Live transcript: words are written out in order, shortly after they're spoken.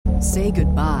Say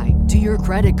goodbye to your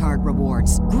credit card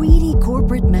rewards. Greedy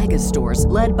corporate mega stores,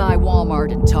 led by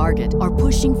Walmart and Target, are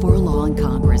pushing for a law in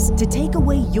Congress to take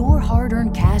away your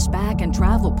hard-earned cash back and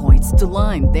travel points to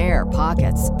line their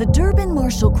pockets. The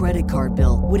Durbin-Marshall credit card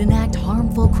bill would enact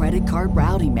harmful credit card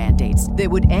routing mandates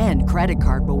that would end credit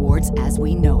card rewards as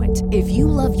we know it. If you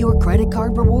love your credit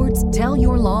card rewards, tell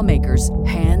your lawmakers,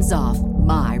 hands off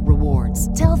my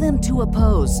rewards. Tell them to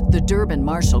oppose the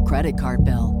Durbin-Marshall credit card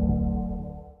bill.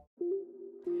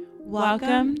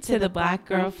 Welcome to the Black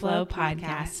Girl Flow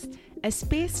podcast, a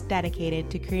space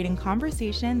dedicated to creating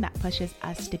conversation that pushes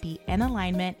us to be in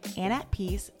alignment and at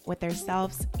peace with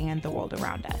ourselves and the world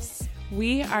around us.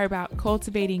 We are about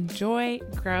cultivating joy,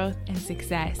 growth, and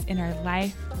success in our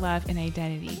life, love, and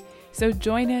identity. So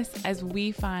join us as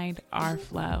we find our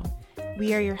flow.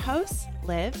 We are your hosts,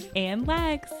 Liv and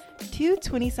Lex, two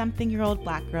 20-something-year-old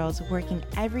Black girls working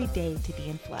every day to be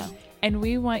in flow. And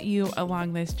we want you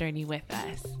along this journey with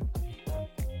us.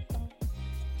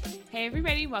 Hey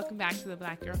everybody, welcome back to the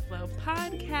Black Girl Flow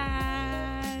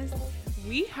podcast.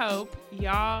 We hope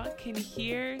y'all can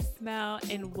hear, smell,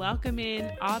 and welcome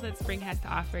in all that spring has to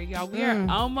offer. Y'all, we are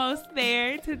almost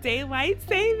there to daylight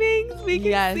savings. We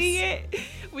can see it.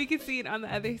 We can see it on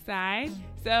the other side.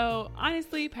 So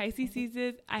honestly, Pisces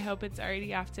season, I hope it's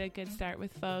already off to a good start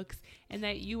with folks and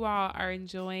that you all are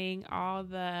enjoying all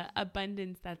the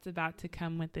abundance that's about to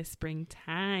come with this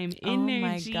springtime energy. Oh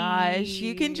my gosh.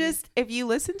 You can just, if you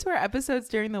listen to our episodes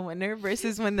during the winter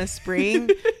versus when the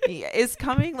spring is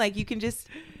coming, like you can just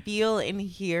feel and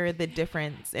hear the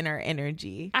difference in our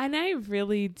energy. And I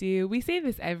really do. We say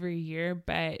this every year,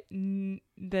 but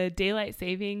the daylight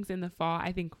savings in the fall,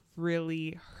 I think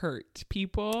really hurt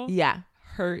people. Yeah.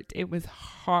 It was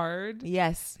hard.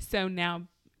 Yes. So now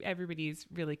everybody's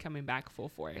really coming back full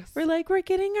force. We're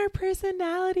getting our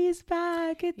personalities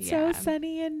back. It's so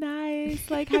sunny and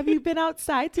nice. Like, have you been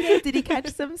outside today? Did you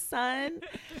catch some sun?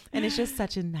 And it's just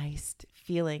such a nice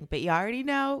feeling. But you already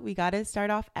know we got to start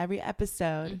off every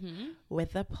episode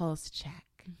with a pulse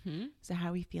check. So how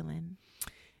are we feeling?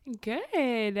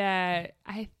 Good.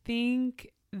 I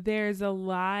think there's a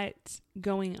lot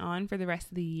going on for the rest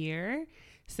of the year.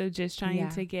 So just trying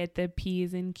to get the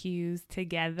P's and Q's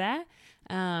together.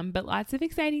 But lots of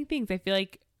exciting things. I feel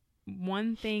like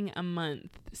one thing a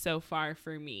month so far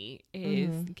for me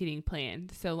is getting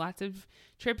planned. So lots of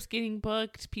trips getting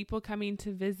booked, people coming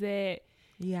to visit.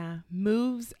 Yeah.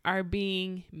 Moves are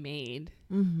being made.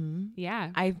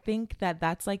 Yeah. I think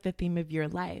that's like the theme of your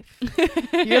life.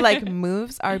 You're like,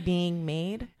 moves are being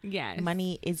made. Yes.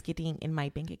 Money is getting in my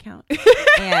bank account.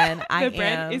 And the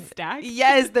bread is stacked.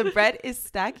 Yes, the bread is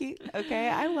stacking. Okay.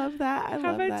 I love that.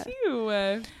 How about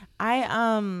you?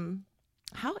 How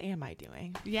am I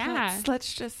doing? Yeah.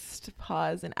 Let's just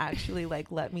pause and actually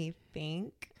let me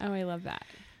think. Oh, I love that.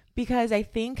 Because I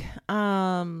think,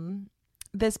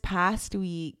 this past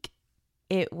week,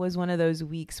 it was one of those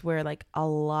weeks where a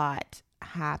lot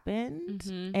happened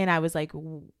and I was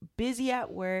busy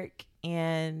at work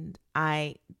and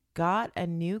I got a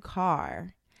new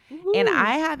car. Ooh. And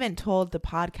I haven't told the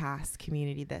podcast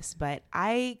community this, but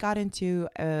I got into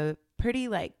a pretty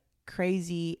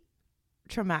crazy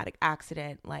traumatic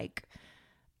accident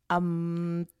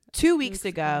 2 weeks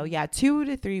ago. Yeah, 2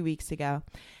 to 3 weeks ago.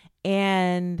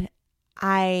 And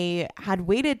I had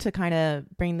waited to kind of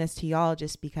bring this to y'all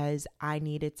just because I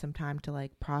needed some time to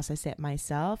process it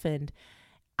myself. And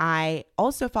I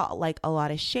also felt a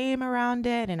lot of shame around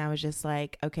it. And I was just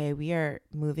okay, we are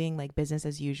moving business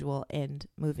as usual and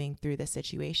moving through the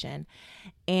situation.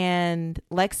 And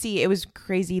Lexi, it was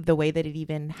crazy the way that it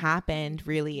even happened.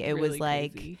 Really, it was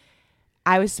crazy.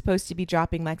 I was supposed to be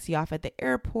dropping Lexi off at the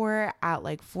airport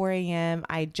at 4 a.m.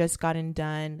 I just gotten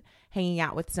done hanging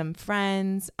out with some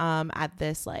friends at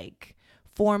this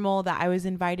formal that I was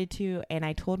invited to. And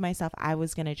I told myself I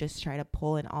was going to just try to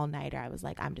pull an all-nighter. I was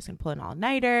I'm just going to pull an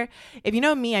all-nighter. If you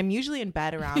know me, I'm usually in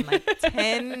bed around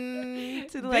 10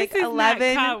 to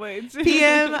 11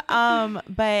 p.m.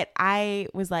 But I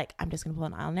was I'm just going to pull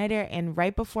an all-nighter. And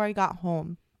right before I got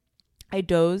home, I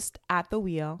dozed at the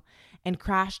wheel and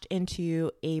crashed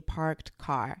into a parked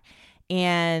car.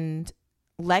 And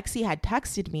Lexi had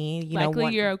texted me,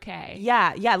 Luckily you're okay.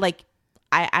 Yeah.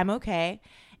 I'm okay.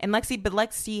 And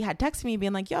Lexi had texted me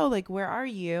being yo, where are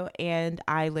you? And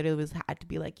I literally had to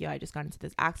be yo, I just got into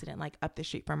this accident, up the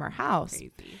street from our house.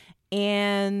 Crazy.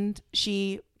 And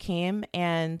she came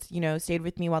and, stayed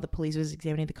with me while the police was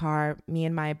examining the car. Me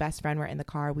and my best friend were in the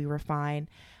car. We were fine.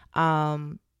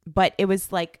 But it was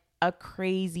a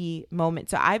crazy moment.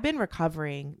 So I've been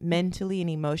recovering mentally and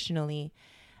emotionally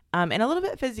and a little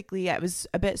bit physically. I was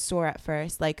a bit sore at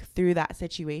first, through that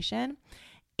situation.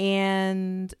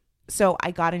 And so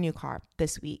I got a new car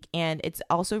this week, and it's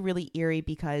also really eerie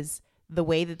because the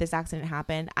way that this accident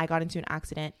happened, I got into an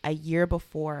accident a year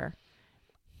before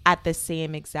at the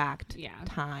same exact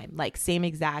time, like same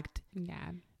exact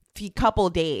couple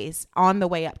days on the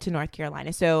way up to North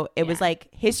Carolina. So it was like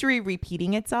history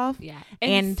repeating itself. Yeah.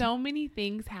 And so many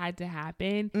things had to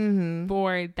happen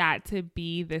for that to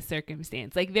be the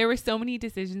circumstance. Like there were so many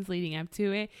decisions leading up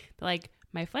to it. Like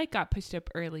my flight got pushed up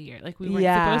earlier. Like we weren't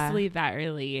supposed to leave that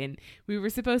early, and we were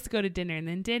supposed to go to dinner and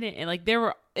then didn't. And like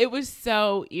it was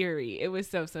so eerie. It was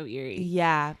so eerie.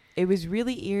 Yeah, it was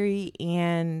really eerie.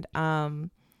 And,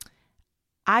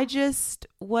 I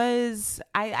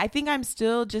think I'm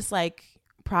still just like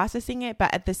processing it,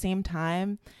 but at the same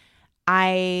time,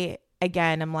 I'm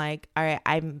like, all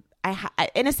right,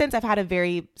 in a sense, I've had a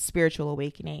very spiritual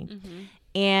awakening.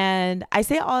 And I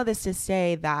say all of this to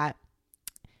say that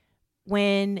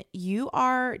when you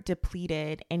are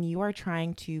depleted and you are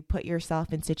trying to put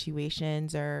yourself in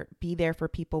situations or be there for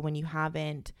people when you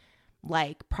haven't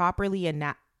like properly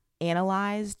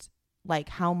analyzed like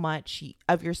how much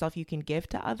of yourself you can give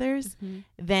to others,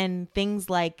 then things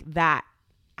like that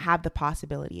have the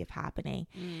possibility of happening.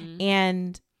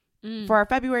 And for our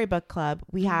February book club,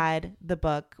 we had the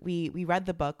book, we read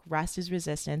the book, Rest is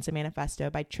Resistance, a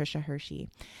Manifesto by Tricia Hershey.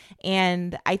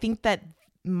 And I think that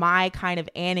my kind of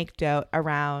anecdote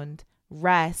around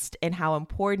rest and how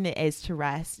important it is to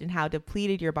rest and how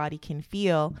depleted your body can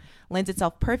feel lends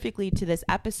itself perfectly to this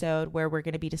episode where we're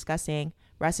going to be discussing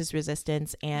rest is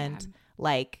resistance and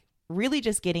like really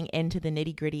just getting into the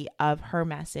nitty gritty of her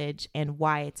message and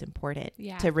why it's important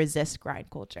to resist grind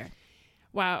culture.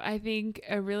 Wow. I think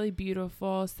a really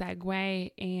beautiful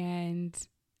segue and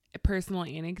a personal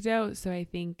anecdote. So I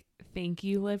think thank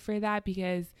you, Liv, for that,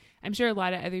 because I'm sure a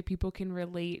lot of other people can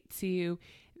relate to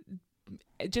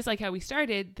just like how we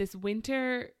started, this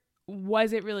winter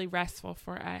wasn't really restful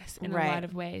for us in a lot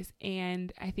of ways.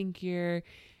 And I think you're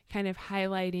kind of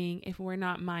highlighting if we're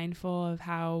not mindful of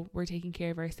how we're taking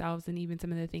care of ourselves and even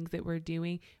some of the things that we're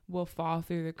doing will fall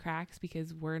through the cracks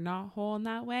because we're not whole in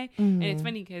that way. And it's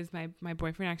funny because my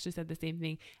boyfriend actually said the same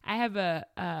thing. I have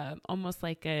a almost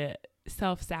like a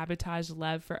self-sabotage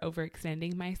love for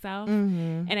overextending myself,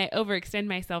 and I overextend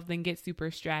myself, then get super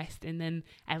stressed, and then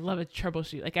I love a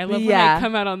troubleshoot. Like I love when I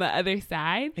come out on the other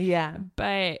side.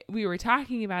 But we were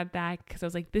talking about that because I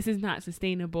was like, this is not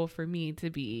sustainable for me to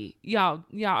be. Y'all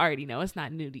already know it's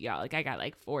not new to y'all. Like I got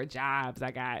like 4 jobs.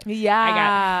 I got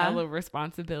hella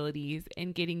responsibilities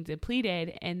and getting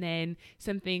depleted, and then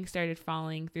some things started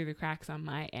falling through the cracks on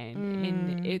my end.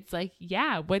 And it's like,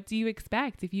 what do you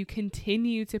expect if you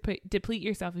continue to deplete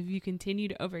yourself? If you continue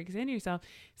to overextend yourself,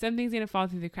 something's going to fall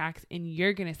through the cracks and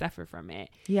you're going to suffer from it.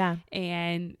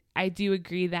 And I do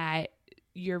agree that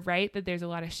you're right that there's a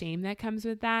lot of shame that comes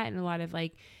with that and a lot of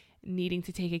like needing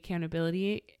to take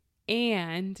accountability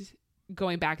and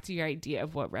going back to your idea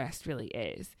of what rest really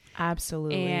is.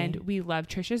 Absolutely. And we love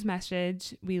Trisha's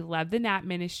message. We love the NAP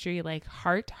ministry, like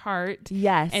heart.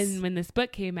 Yes. And when this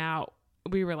book came out,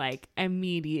 we were like,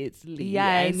 immediately,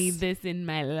 I need this in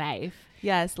my life.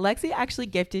 Yes. Lexi actually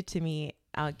gifted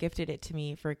it to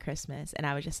me for Christmas. And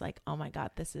I was just like, oh my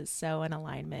God, this is so in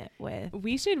alignment with.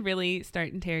 We should really start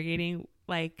interrogating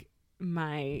like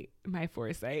my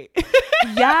foresight.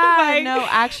 No,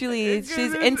 actually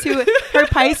she's into her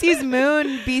Pisces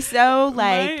moon be so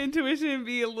like my intuition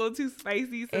be a little too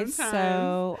spicy sometimes. It's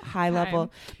so high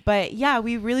level. But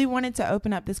we really wanted to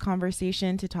open up this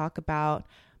conversation to talk about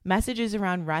messages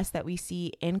around rest that we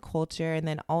see in culture, and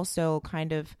then also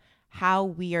kind of how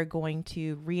we are going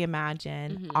to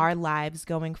reimagine our lives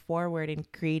going forward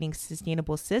and creating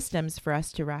sustainable systems for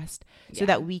us to rest so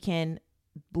that we can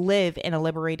live in a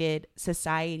liberated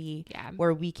society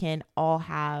where we can all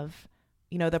have,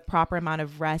 the proper amount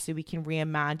of rest so we can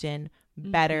reimagine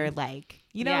better,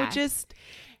 just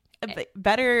a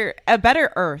better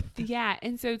earth. Yeah.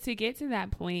 And so to get to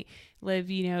that point, Liv,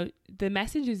 the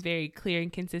message is very clear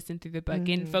and consistent through the book.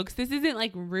 And folks, this isn't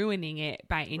like ruining it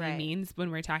by any means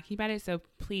when we're talking about it. So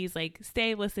please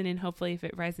stay, listen, and hopefully if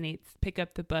it resonates, pick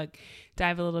up the book,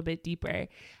 dive a little bit deeper.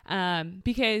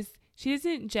 Because she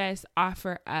doesn't just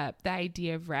offer up the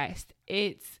idea of rest.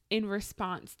 It's in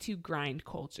response to grind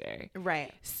culture.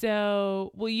 Right.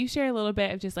 So will you share a little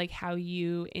bit of just like how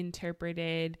you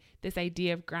interpreted this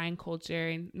idea of grind culture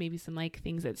and maybe some like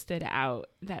things that stood out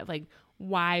that like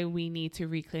why we need to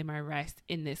reclaim our rest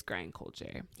in this grind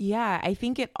culture? Yeah, I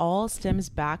think it all stems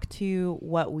back to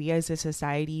what we as a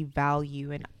society value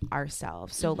in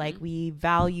ourselves. So like we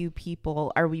value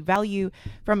people, or we value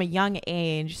from a young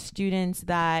age students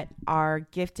that are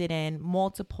gifted in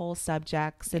multiple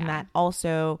subjects and that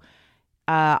also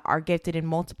are gifted in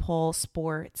multiple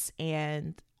sports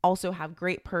and also have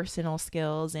great personal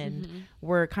skills, and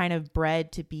we're kind of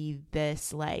bred to be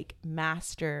this like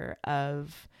master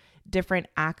of different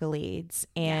accolades.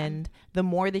 And the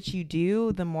more that you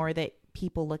do, the more that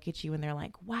people look at you and they're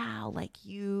like, wow, like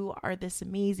you are this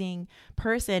amazing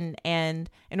person. And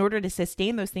in order to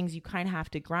sustain those things, you kind of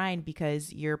have to grind,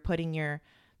 because you're putting your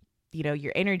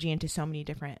energy into so many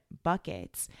different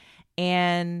buckets.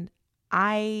 And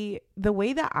the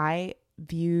way that I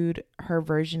viewed her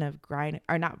version of grind,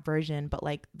 or not version, but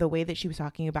like the way that she was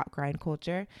talking about grind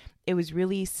culture,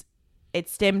 it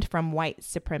stemmed from white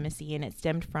supremacy, and it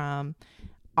stemmed from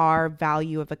our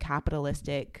value of a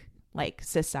capitalistic like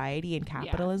society and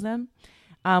capitalism,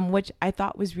 which I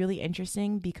thought was really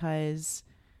interesting, because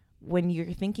when you're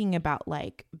thinking about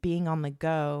like being on the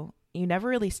go, you never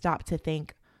really stop to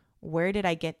think, where did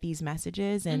I get these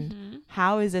messages, and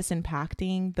how is this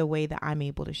impacting the way that I'm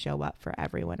able to show up for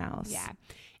everyone else? Yeah.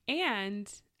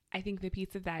 And I think the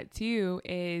piece of that too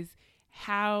is,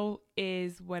 how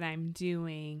is what I'm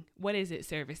doing, what is it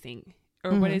servicing,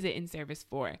 or what is it in service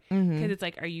for? Because it's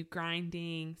like, are you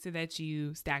grinding so that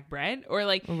you stack bread, or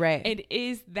like, and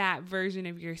is that version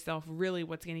of yourself really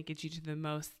what's going to get you to the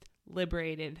most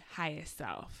liberated, highest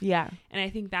self? Yeah. And I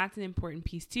think that's an important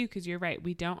piece too, because you're right,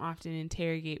 we don't often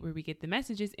interrogate where we get the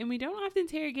messages, and we don't often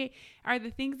interrogate, are the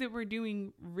things that we're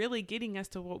doing really getting us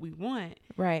to what we want,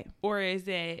 right? Or is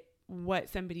it what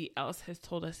somebody else has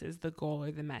told us is the goal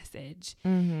or the message?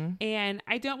 And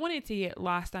I don't want it to get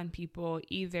lost on people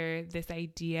either, this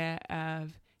idea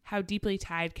of how deeply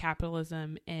tied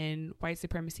capitalism and white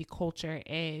supremacy culture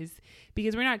is,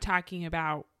 because we're not talking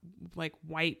about like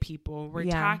white people. We're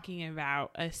talking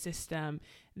about a system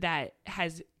that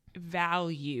has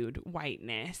valued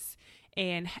whiteness,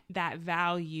 and that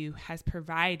value has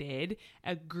provided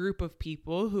a group of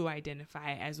people who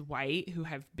identify as white, who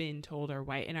have been told are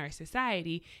white in our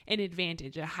society, an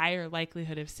advantage, a higher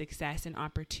likelihood of success and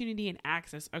opportunity and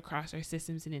access across our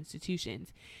systems and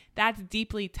institutions. That's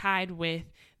deeply tied with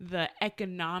the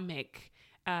economic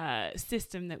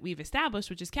system that we've established,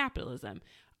 which is capitalism.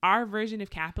 Our version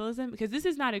of capitalism, because this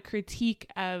is not a critique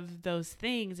of those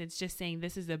things, it's just saying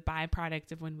this is a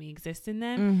byproduct of when we exist in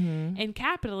them. And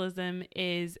capitalism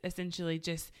is essentially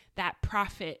just that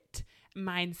profit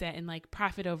mindset, and like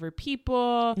profit over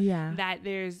people. That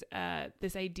there's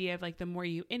this idea of like, the more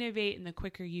you innovate and the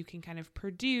quicker you can kind of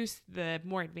produce, the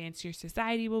more advanced your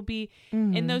society will be.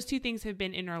 And those two things have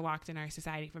been interlocked in our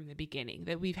society from the beginning,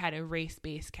 that we've had a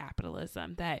race-based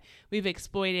capitalism, that we've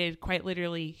exploited quite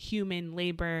literally human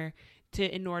labor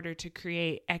in order to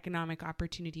create economic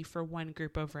opportunity for one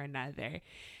group over another.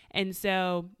 And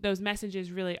so those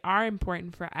messages really are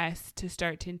important for us to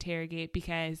start to interrogate,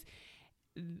 because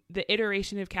the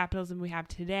iteration of capitalism we have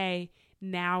today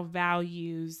now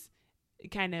values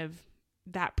kind of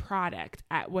that product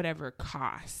at whatever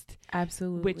cost.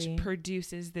 Absolutely. Which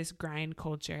produces this grind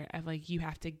culture of like, you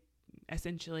have to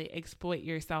essentially exploit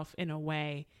yourself in a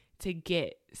way to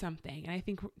get something. And I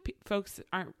think folks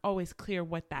aren't always clear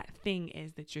what that thing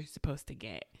is that you're supposed to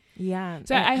get. Yeah.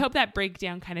 So I hope that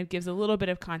breakdown kind of gives a little bit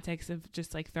of context of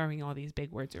just like throwing all these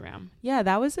big words around. Yeah,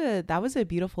 that was a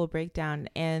beautiful breakdown.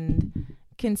 And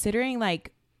considering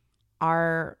like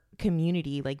our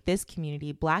community, like this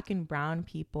community, Black and brown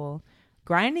people,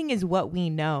 grinding is what we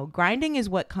know. Grinding is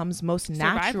what comes most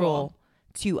natural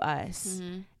to us.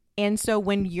 And so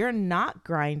when you're not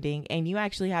grinding and you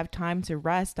actually have time to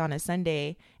rest on a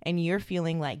Sunday and you're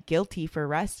feeling like guilty for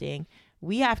resting,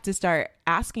 we have to start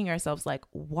asking ourselves, like,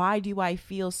 why do I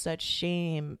feel such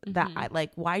shame that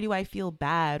why do I feel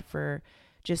bad for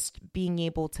just being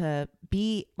able to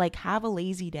be like, have a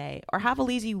lazy day or have a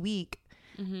lazy week?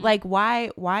 Like,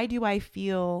 why do I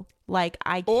feel like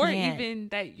I can't? Or even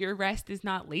that your rest is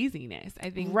not laziness.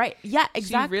 I think Yeah,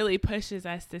 exactly. She really pushes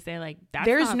us to say like,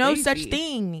 there's not no lazy. such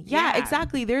thing. Yeah,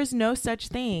 exactly. There's no such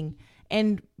thing.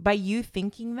 And by you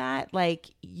thinking that, like,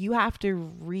 you have to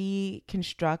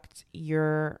reconstruct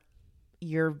your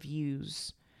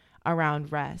views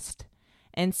around rest.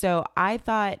 And so I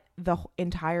thought the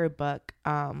entire book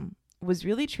was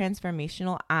really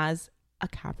transformational as a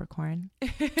Capricorn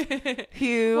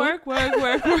who work.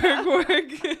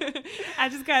 I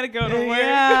just gotta go to work.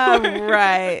 Yeah,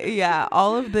 right. Yeah,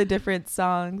 all of the different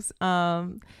songs.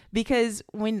 Because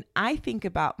when I think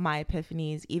about my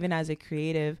epiphanies, even as a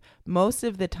creative, most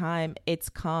of the time it's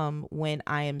come when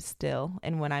I am still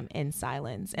and when I'm in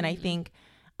silence. And I think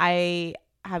I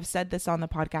have said this on the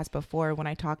podcast before when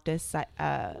I talk to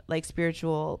like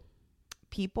spiritual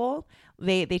people,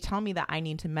 they tell me that I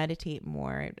need to meditate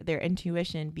more, their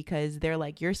intuition, because they're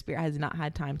like, your spirit has not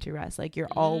had time to rest. Like, you're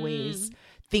always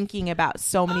thinking about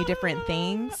so many different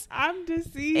things. I'm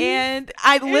deceived. And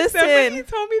I listen. Somebody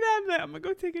told me that. I'm like, I'm gonna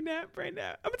go take a nap right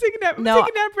now. I'm gonna take a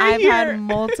nap. I've had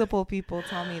multiple people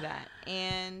tell me that.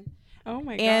 And oh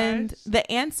my gosh. And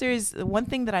the answers, one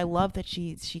thing that I love that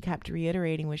she kept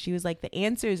reiterating was, she was like, the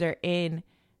answers are in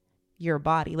your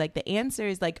body. Like, the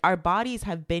answers, like, our bodies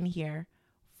have been here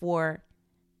for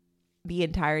the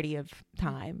entirety of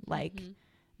time. Like,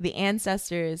 the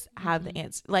ancestors have the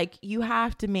answer. Like, you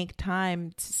have to make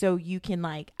time so you can,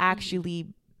 like, actually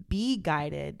be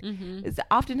guided. It's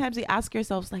oftentimes we ask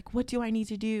ourselves, like, what do I need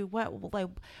to do? What, like,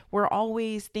 we're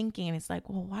always thinking, and it's like,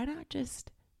 well, why not just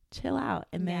chill out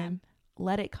and then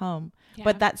let it come?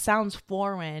 But that sounds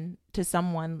foreign to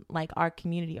someone like our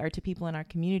community, or to people in our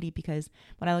community, because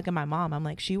when I look at my mom, I'm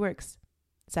like, she works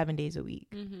 7 days a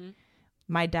week.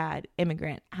 My dad,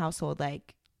 immigrant household,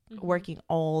 like working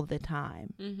all the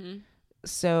time.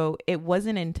 So it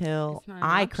wasn't until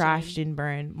I crashed and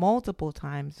burned multiple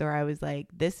times where I was like,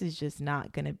 this is just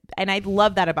not gonna. And I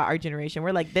love that about our generation.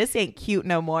 We're like, this ain't cute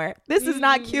no more. This is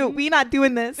not cute. We not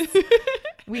doing this.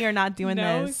 We are not doing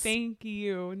this. No, thank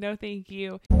you. No, thank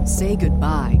you. Say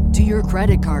goodbye to your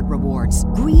credit card rewards.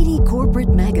 Greedy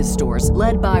corporate mega stores,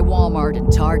 led by Walmart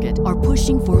and Target, are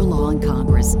pushing for a law in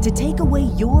Congress to take away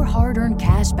your hard-earned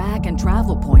cash back and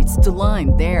travel points to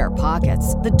line their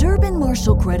pockets. The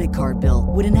Durbin-Marshall credit card bill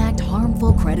would enact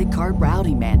harmful credit card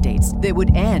routing mandates that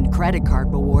would end credit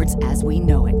card rewards as we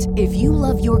know it. If you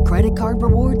love your credit card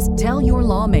rewards, tell your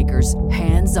lawmakers,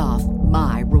 hands off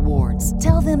my rewards.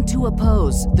 Tell them to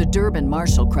oppose the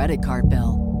Durbin-Marshall credit card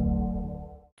bill.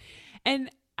 And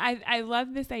I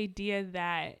love this idea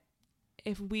that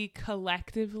if we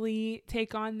collectively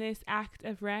take on this act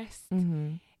of rest,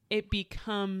 it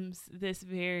becomes this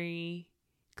very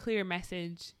clear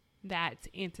message that's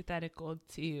antithetical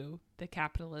to the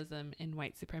capitalism and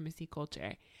white supremacy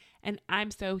culture. And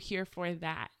I'm so here for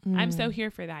that. I'm so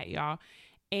here for that, y'all.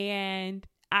 And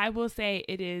I will say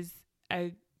it is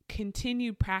a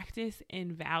continued practice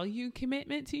and value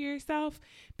commitment to yourself,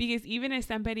 because even as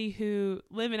somebody who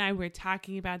Liv and I were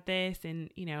talking about this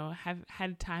and, you know, have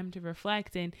had time to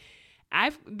reflect, and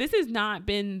this has not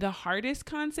been the hardest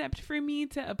concept for me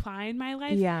to apply in my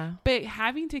life, but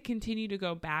having to continue to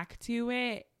go back to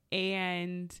it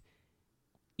and,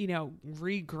 you know,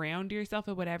 reground yourself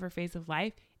at whatever phase of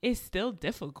life is still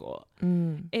difficult.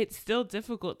 It's still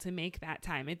difficult to make that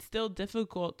time. It's still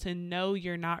difficult to know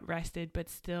you're not rested, but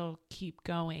still keep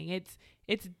going. It's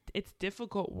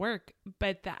difficult work,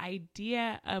 but the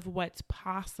idea of what's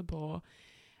possible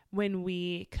when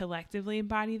we collectively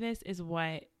embody this is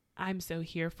what I'm so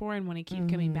here for and want to keep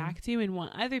coming back to, and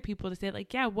want other people to say,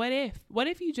 like, yeah, what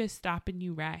if you just stop and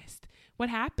you rest? What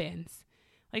happens?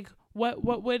 Like,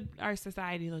 what would our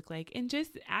society look like? And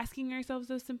just asking ourselves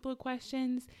those simple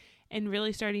questions and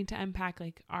really starting to unpack,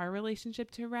 like, our relationship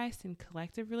to rest and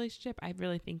collective relationship, I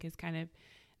really think is kind of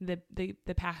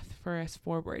the path for us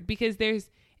forward. Because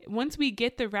once we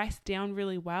get the rest down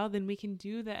really well, then we can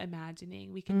do the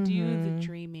imagining, we can do the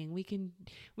dreaming, we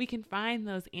can find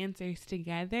those answers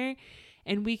together,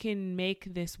 and we can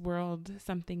make this world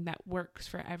something that works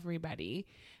for everybody.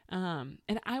 And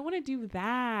I want to do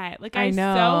that. Like, I so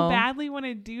badly want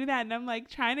to do that. And I'm like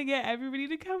trying to get everybody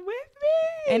to come with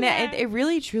me. And it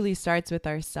really truly starts with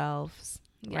ourselves,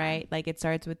 right? Like, it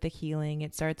starts with the healing.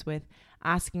 It starts with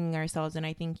asking ourselves. And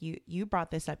I think you brought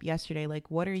this up yesterday.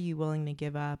 Like, what are you willing to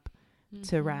give up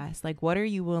to rest? Like, what are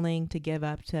you willing to give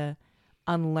up to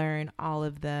unlearn all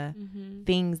of the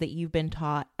things that you've been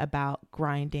taught about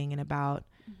grinding and about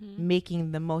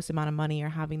making the most amount of money or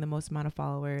having the most amount of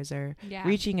followers or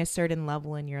reaching a certain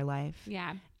level in your life.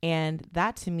 And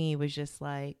that to me was just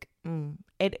like,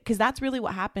 because that's really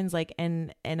what happens. Like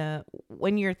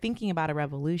when you're thinking about a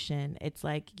revolution, it's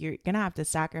like, you're going to have to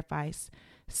sacrifice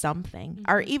something,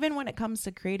 or even when it comes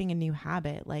to creating a new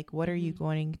habit, like, what are you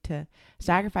going to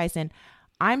sacrifice? And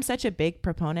I'm such a big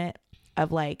proponent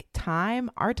of, like,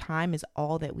 time. Our time is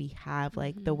all that we have.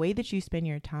 Like, the way that you spend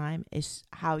your time is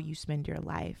how you spend your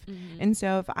life. And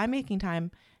so if I'm making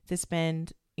time to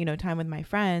spend, you know, time with my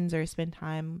friends, or spend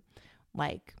time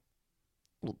like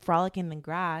frolicking in the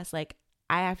grass, like,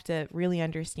 I have to really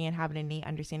have an innate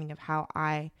understanding of how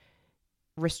I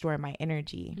restore my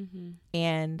energy.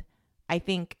 And I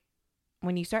think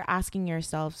when you start asking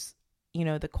yourselves, you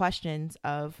know, the questions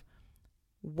of,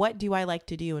 what do I like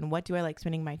to do, and what do I like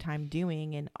spending my time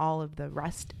doing, and all of the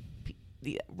rest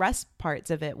the rest parts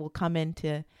of it will come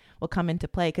into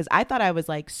play. Because I thought I was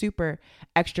like super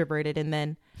extroverted, and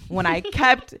then when I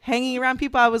kept hanging around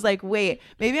people, I was like, wait,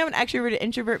 maybe I'm an extroverted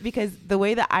introvert, because the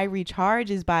way that I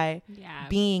recharge is by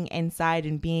being inside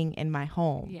and being in my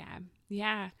home.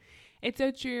 Yeah, it's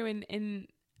so true. And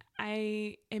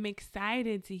I am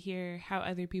excited to hear how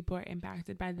other people are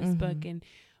impacted by this book, and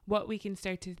what we can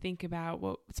start to think about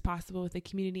what's possible with the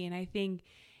community. And I think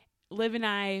Liv and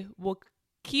I will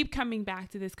keep coming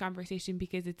back to this conversation,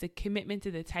 because it's a commitment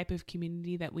to the type of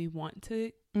community that we want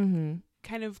to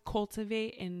kind of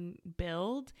cultivate and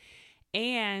build,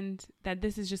 and that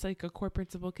this is just like a core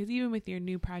principle. Because even with your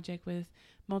new project with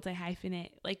Multi-Hyphenate,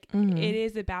 like it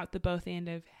is about the both and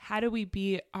of how do we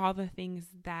be all the things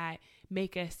that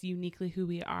make us uniquely who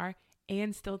we are,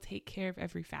 and still take care of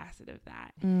every facet of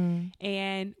that.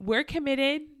 And we're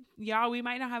committed, y'all. We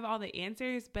might not have all the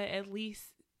answers, but at least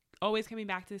always coming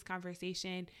back to this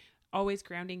conversation, always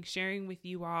grounding, sharing with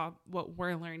you all what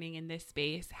we're learning in this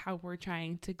space, how we're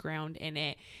trying to ground in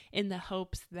it, in the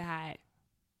hopes that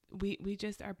we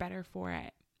just are better for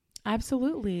it.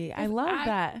 Absolutely. I love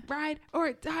that. Ride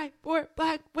or die for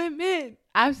Black women.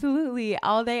 Absolutely.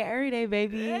 All day, every day,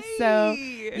 baby. Hey. So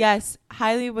yes,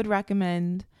 highly would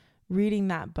recommend reading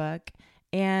that book,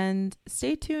 and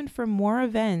stay tuned for more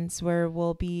events where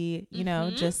we'll be, you know,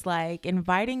 just like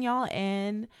inviting y'all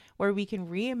in, where we can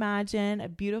reimagine a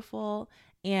beautiful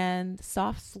and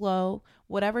soft, slow,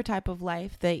 whatever type of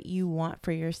life that you want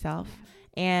for yourself.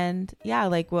 And yeah,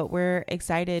 like what we're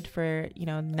excited for, you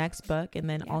know, next book, and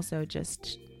then also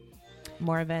just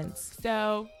more events.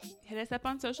 So hit us up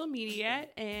on social media,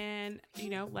 and, you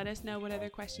know, let us know what other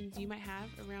questions you might have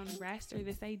around rest or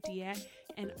this idea,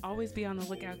 and always be on the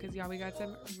lookout, because y'all, we got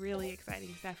some really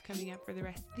exciting stuff coming up for the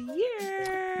rest of the year.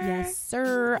 Yes,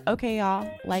 sir. Okay, y'all,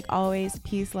 like always,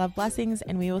 peace, love, blessings,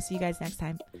 and we will see you guys next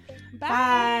time.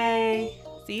 Bye.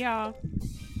 See y'all.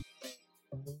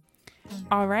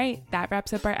 All right, that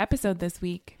wraps up our episode this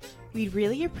week. We'd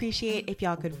really appreciate if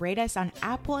y'all could rate us on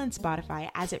Apple and Spotify,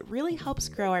 as it really helps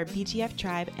grow our BGF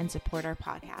tribe and support our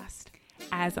podcast.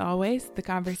 As always, the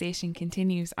conversation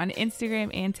continues on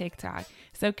Instagram and TikTok,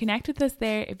 so connect with us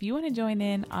there if you want to join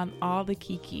in on all the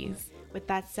kikis. With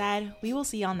that said, we will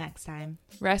see y'all next time.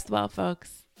 Rest well,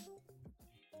 folks.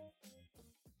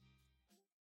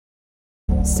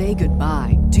 Say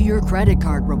goodbye to your credit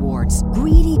card rewards.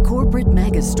 Greedy corporate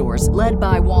mega stores, led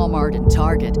by Walmart and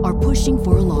Target, are pushing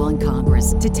for a law in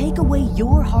Congress to take away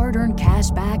your hard-earned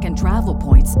cash back and travel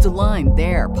points to line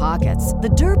their pockets. The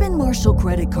Durbin-Marshall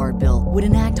credit card bill would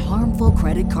enact harmful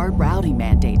credit card routing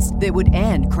mandates that would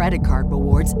end credit card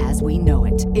rewards as we know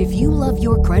it. If you love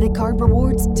your credit card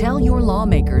rewards, tell your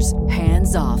lawmakers,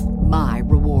 hands off my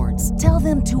rewards. Tell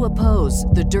them to oppose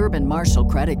the Durbin-Marshall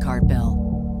credit card bill.